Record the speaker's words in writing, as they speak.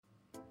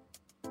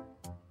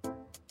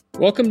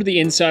Welcome to the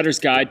Insider's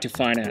Guide to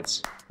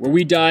Finance, where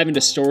we dive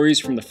into stories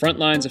from the front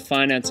lines of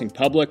financing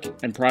public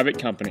and private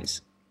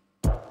companies.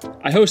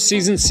 I host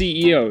seasoned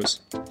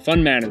CEOs,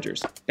 fund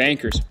managers,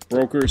 bankers,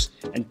 brokers,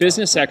 and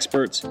business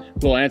experts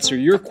who will answer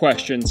your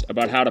questions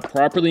about how to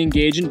properly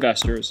engage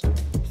investors,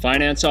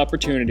 finance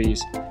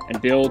opportunities,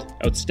 and build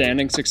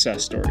outstanding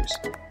success stories.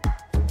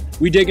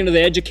 We dig into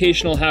the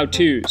educational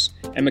how-tos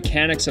and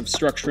mechanics of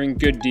structuring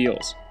good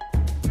deals.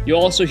 You'll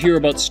also hear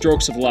about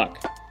strokes of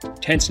luck,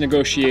 tense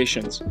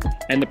negotiations,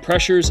 and the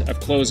pressures of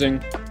closing,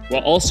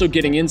 while also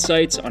getting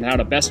insights on how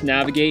to best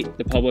navigate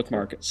the public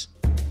markets.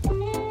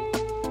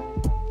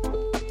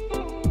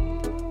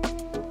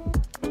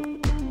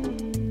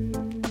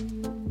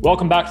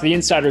 Welcome back to the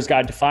Insider's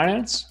Guide to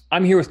Finance.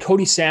 I'm here with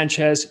Codie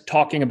Sanchez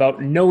talking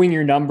about knowing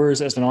your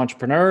numbers as an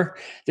entrepreneur.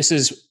 This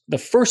is the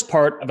first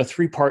part of a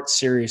three-part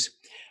series.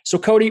 So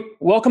Codie,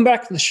 welcome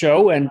back to the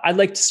show. And I'd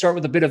like to start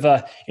with a bit of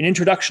an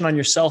introduction on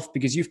yourself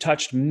because you've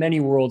touched many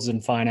worlds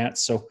in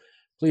finance. So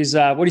please,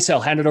 what do you say? I'll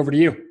hand it over to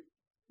you.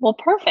 Well,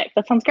 perfect.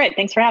 That sounds great.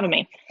 Thanks for having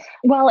me.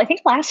 Well, I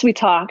think last we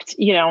talked,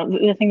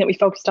 the thing that we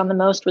focused on the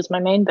most was my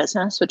main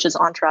business, which is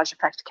Entourage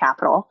Effect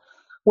Capital,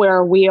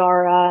 where we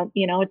are, a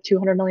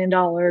 $200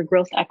 million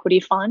growth equity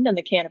fund in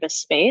the cannabis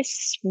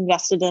space,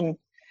 invested in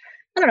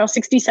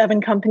 67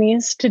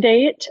 companies to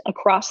date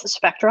across the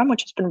spectrum,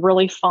 which has been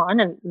really fun.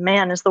 And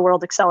man, is the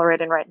world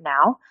accelerating right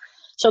now.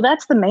 So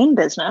that's the main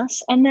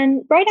business. And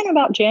then right in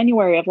about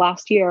January of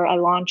last year, I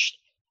launched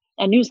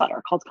a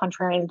newsletter called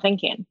Contrarian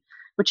Thinking,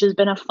 which has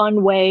been a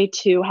fun way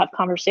to have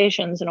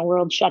conversations in a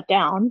world shut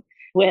down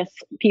with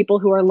people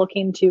who are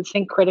looking to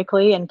think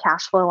critically and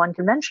cash flow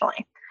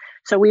unconventionally.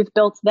 So we've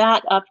built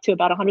that up to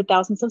about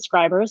 100,000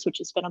 subscribers, which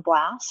has been a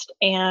blast,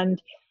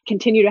 and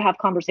continue to have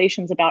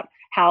conversations about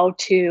how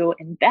to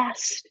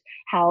invest,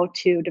 how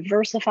to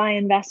diversify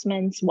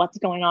investments, what's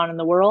going on in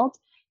the world,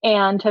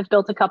 and have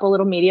built a couple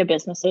little media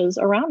businesses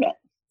around it.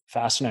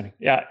 Fascinating.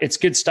 Yeah, it's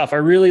good stuff. I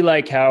really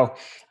like how,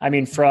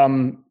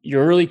 from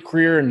your early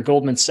career in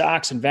Goldman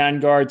Sachs and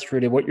Vanguard through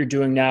to what you're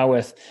doing now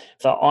with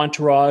the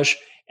Entourage,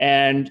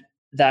 and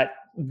that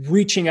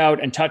reaching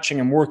out and touching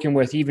and working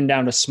with even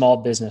down to small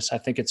business. I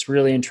think it's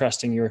really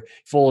interesting, your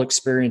full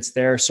experience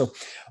there. So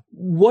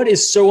what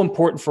is so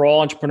important for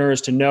all entrepreneurs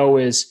to know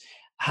is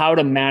how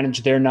to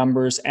manage their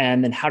numbers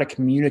and then how to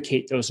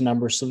communicate those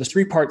numbers. So the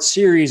three-part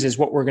series is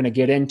what we're going to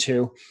get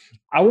into.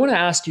 I want to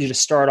ask you to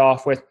start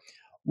off with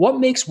what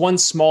makes one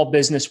small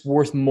business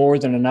worth more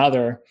than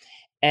another,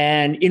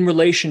 and in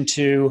relation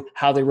to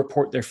how they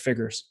report their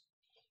figures.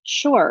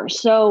 Sure.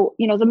 So,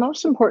 the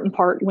most important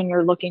part when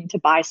you're looking to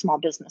buy small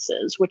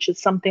businesses, which is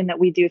something that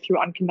we do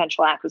through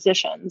unconventional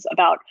acquisitions,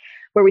 about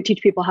where we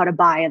teach people how to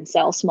buy and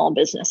sell small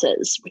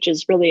businesses, which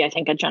is really, I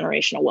think, a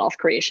generational wealth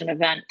creation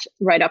event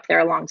right up there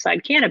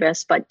alongside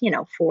cannabis, but,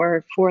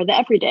 for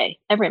the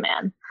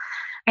everyman.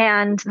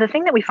 And the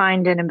thing that we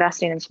find in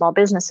investing in small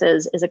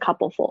businesses is a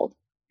couplefold.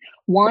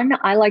 One,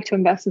 I like to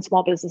invest in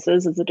small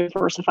businesses as a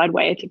diversified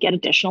way to get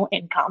additional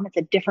income. It's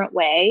a different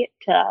way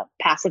to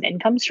passive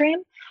income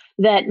stream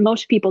that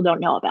most people don't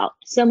know about.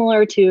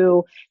 Similar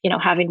to,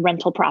 having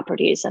rental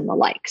properties and the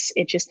likes.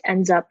 It just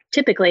ends up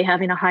typically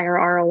having a higher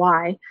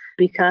ROI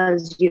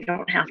because you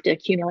don't have to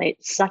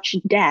accumulate such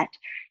debt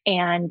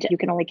and you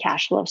can only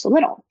cash flow so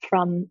little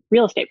from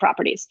real estate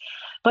properties.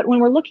 But when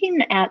we're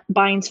looking at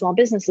buying small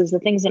businesses, the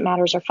things that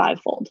matters are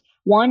fivefold.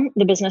 One,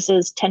 the business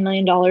is $10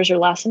 million or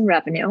less in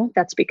revenue.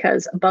 That's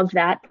because above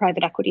that,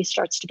 private equity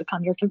starts to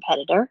become your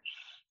competitor.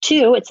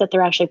 Two, it's that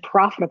they're actually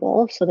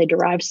profitable, so they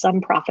derive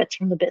some profits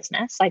from the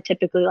business. I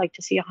typically like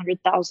to see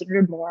 100,000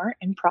 or more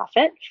in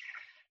profit.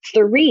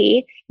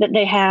 Three, that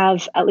they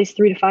have at least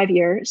 3 to 5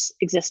 years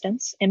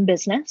existence in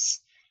business.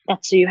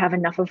 That's so you have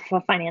enough of a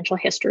financial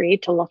history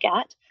to look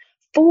at.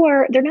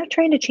 Four, they're not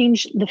trying to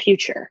change the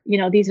future.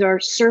 These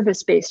are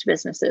service-based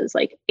businesses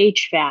like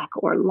HVAC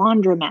or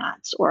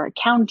laundromats or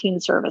accounting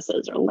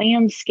services or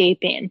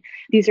landscaping.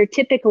 These are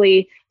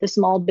typically the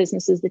small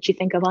businesses that you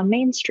think of on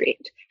Main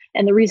Street.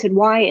 And the reason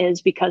why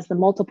is because the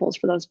multiples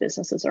for those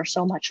businesses are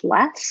so much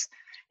less.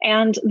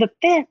 And the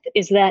fifth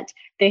is that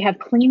they have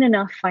clean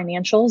enough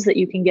financials that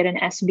you can get an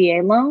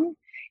SBA loan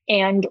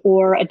and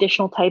or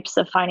additional types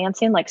of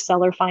financing like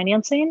seller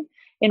financing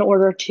in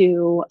order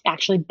to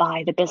actually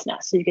buy the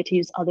business. So you get to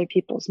use other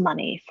people's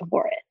money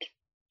for it.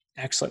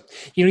 Excellent.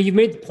 You've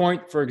made the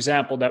point, for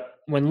example, that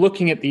when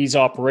looking at these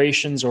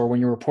operations or when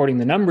you're reporting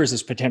the numbers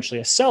as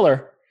potentially a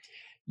seller,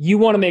 you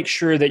want to make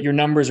sure that your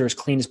numbers are as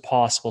clean as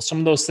possible. Some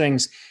of those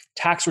things,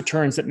 tax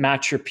returns that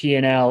match your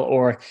P&L,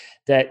 or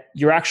that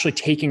you're actually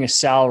taking a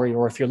salary,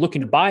 or if you're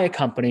looking to buy a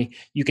company,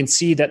 you can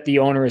see that the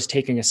owner is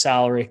taking a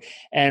salary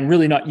and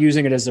really not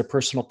using it as their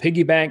personal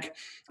piggy bank.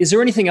 Is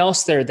there anything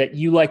else there that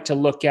you like to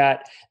look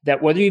at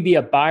that whether you be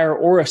a buyer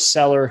or a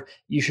seller,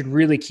 you should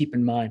really keep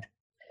in mind?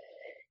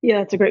 Yeah,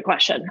 that's a great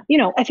question.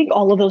 I think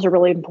all of those are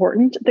really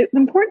important. The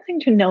important thing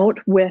to note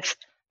with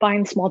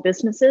buying small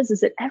businesses is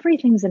that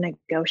everything's a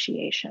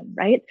negotiation,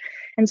 right?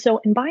 And so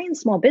in buying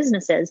small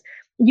businesses,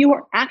 you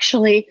are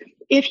actually,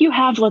 if you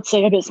have, let's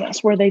say, a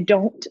business where they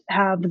don't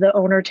have the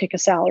owner take a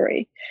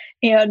salary,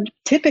 and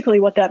typically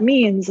what that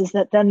means is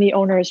that then the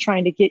owner is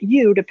trying to get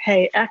you to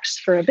pay X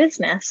for a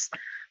business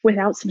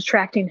without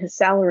subtracting his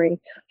salary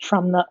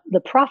from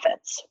the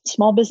profits.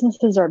 Small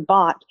businesses are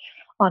bought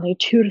on a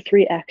 2 to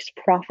 3x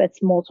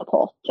profits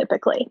multiple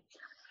typically.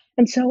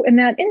 And so in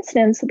that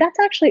instance, that's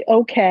actually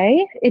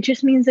okay. It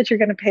just means that you're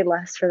going to pay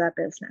less for that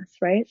business,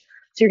 right?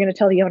 So you're going to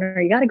tell the owner,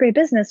 you got a great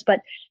business,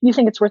 but you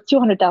think it's worth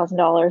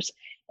 $200,000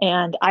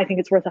 and I think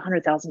it's worth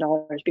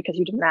 $100,000 because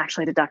you didn't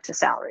actually deduct a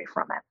salary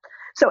from it.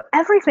 So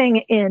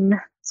everything in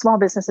small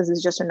businesses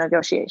is just a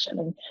negotiation.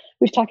 And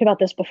we've talked about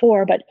this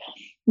before, but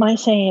my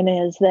saying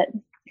is that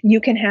you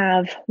can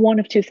have one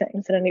of two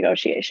things in a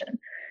negotiation.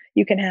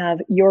 You can have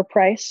your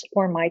price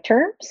or my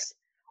terms,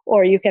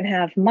 or you can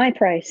have my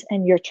price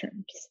and your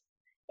terms.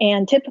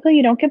 And typically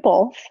you don't get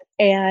both.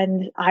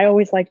 And I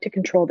always like to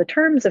control the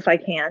terms if I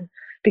can,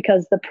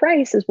 because the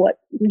price is what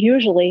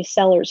usually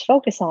sellers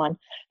focus on,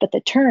 but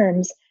the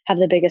terms have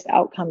the biggest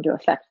outcome to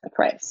affect the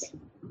price.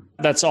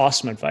 That's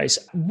awesome advice.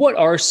 What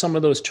are some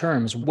of those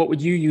terms? What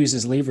would you use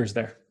as levers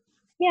there?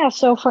 Yeah.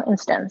 So for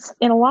instance,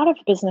 in a lot of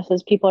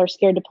businesses, people are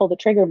scared to pull the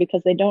trigger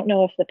because they don't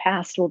know if the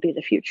past will be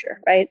the future,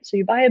 right? So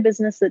you buy a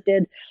business that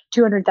did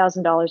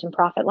 $200,000 in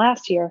profit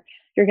last year,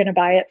 you're going to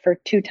buy it for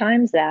 2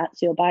 times that.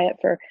 So you'll buy it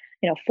for,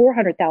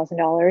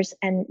 $400,000.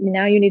 And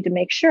now you need to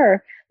make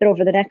sure that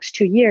over the next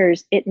 2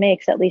 years, it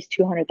makes at least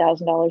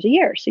 $200,000 a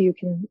year. So you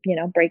can,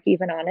 break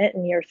even on it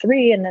in year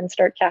 3 and then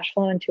start cash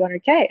flowing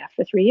 $200K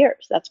after 3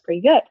 years. That's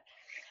pretty good.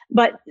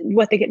 But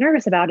what they get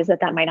nervous about is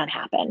that might not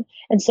happen.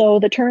 And so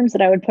the terms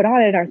that I would put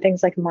on it are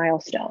things like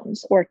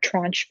milestones or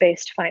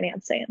tranche-based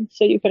financing.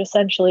 So you could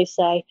essentially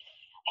say,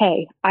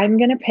 hey, I'm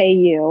going to pay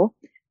you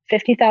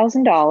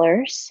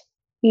 $50,000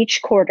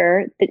 each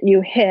quarter that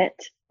you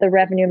hit the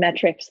revenue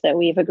metrics that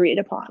we've agreed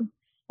upon.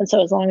 And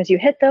so as long as you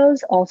hit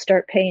those, I'll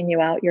start paying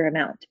you out your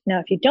amount. Now,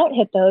 if you don't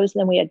hit those,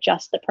 then we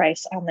adjust the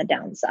price on the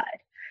downside.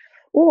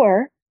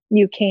 Or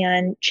you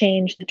can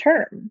change the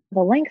term,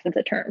 the length of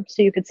the term.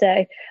 So you could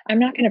say, I'm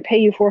not going to pay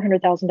you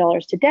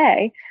 $400,000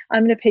 today.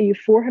 I'm going to pay you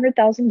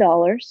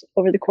 $400,000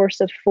 over the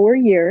course of 4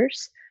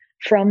 years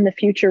from the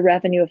future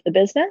revenue of the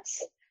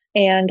business.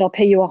 And I'll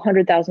pay you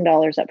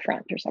 $100,000 up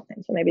front or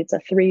something. So maybe it's a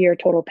 3-year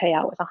total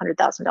payout with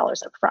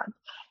 $100,000 up front.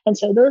 And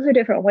so those are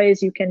different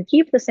ways you can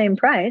keep the same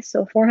price.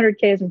 So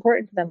 $400K is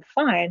important to them,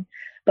 fine,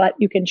 but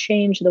you can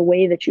change the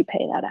way that you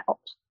pay that out.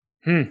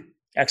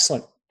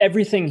 Excellent.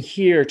 Everything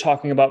here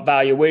talking about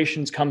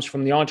valuations comes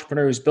from the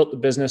entrepreneur who's built the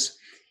business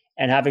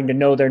and having to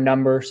know their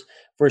numbers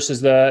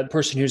versus the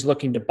person who's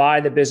looking to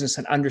buy the business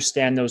and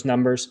understand those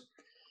numbers.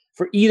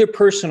 For either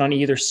person on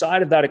either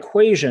side of that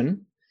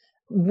equation,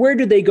 where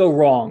do they go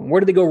wrong? Where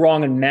do they go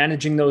wrong in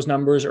managing those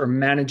numbers or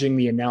managing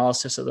the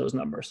analysis of those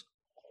numbers?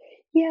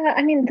 Yeah,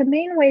 the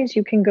main ways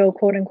you can go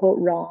quote unquote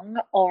wrong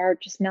are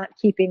just not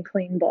keeping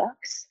clean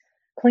books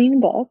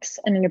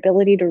and an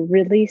ability to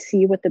really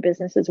see what the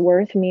business is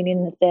worth,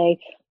 meaning that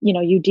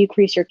you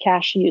decrease your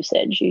cash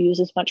usage, you use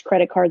as much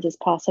credit cards as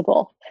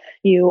possible.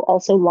 You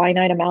also line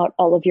item out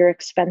all of your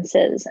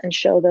expenses and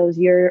show those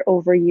year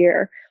over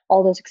year.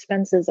 All those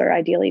expenses are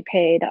ideally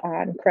paid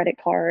on credit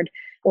card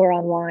or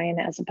online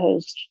as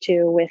opposed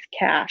to with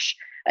cash.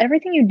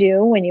 Everything you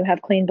do when you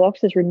have clean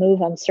books is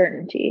remove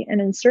uncertainty, and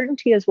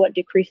uncertainty is what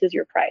decreases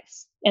your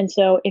price. And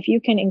so if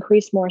you can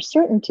increase more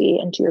certainty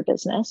into your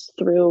business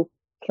through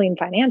clean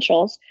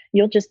financials,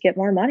 you'll just get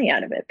more money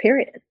out of it,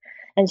 period.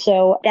 And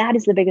so that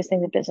is the biggest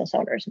thing that business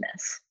owners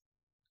miss.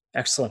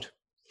 Excellent.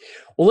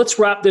 Well, let's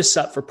wrap this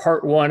up for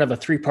part 1 of a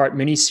 3-part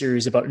mini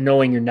series about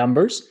knowing your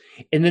numbers.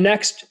 In the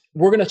next,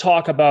 we're going to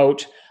talk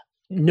about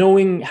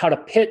knowing how to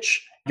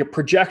pitch, your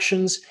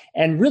projections,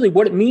 and really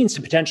what it means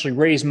to potentially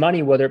raise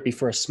money, whether it be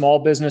for a small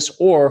business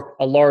or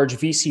a large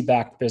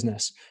VC-backed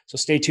business. So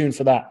stay tuned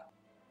for that.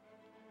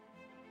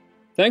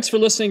 Thanks for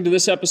listening to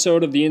this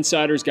episode of The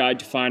Insider's Guide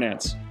to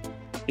Finance.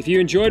 If you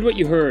enjoyed what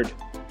you heard,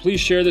 please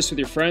share this with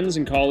your friends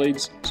and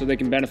colleagues so they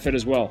can benefit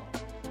as well.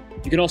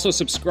 You can also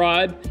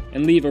subscribe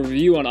and leave a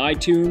review on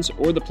iTunes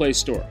or the Play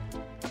Store.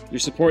 Your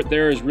support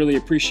there is really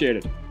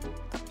appreciated.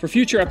 For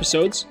future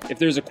episodes, if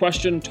there's a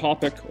question,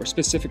 topic, or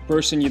specific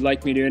person you'd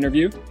like me to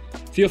interview,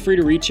 feel free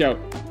to reach out.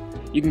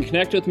 You can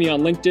connect with me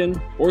on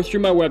LinkedIn or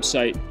through my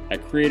website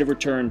at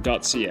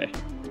creativereturn.ca.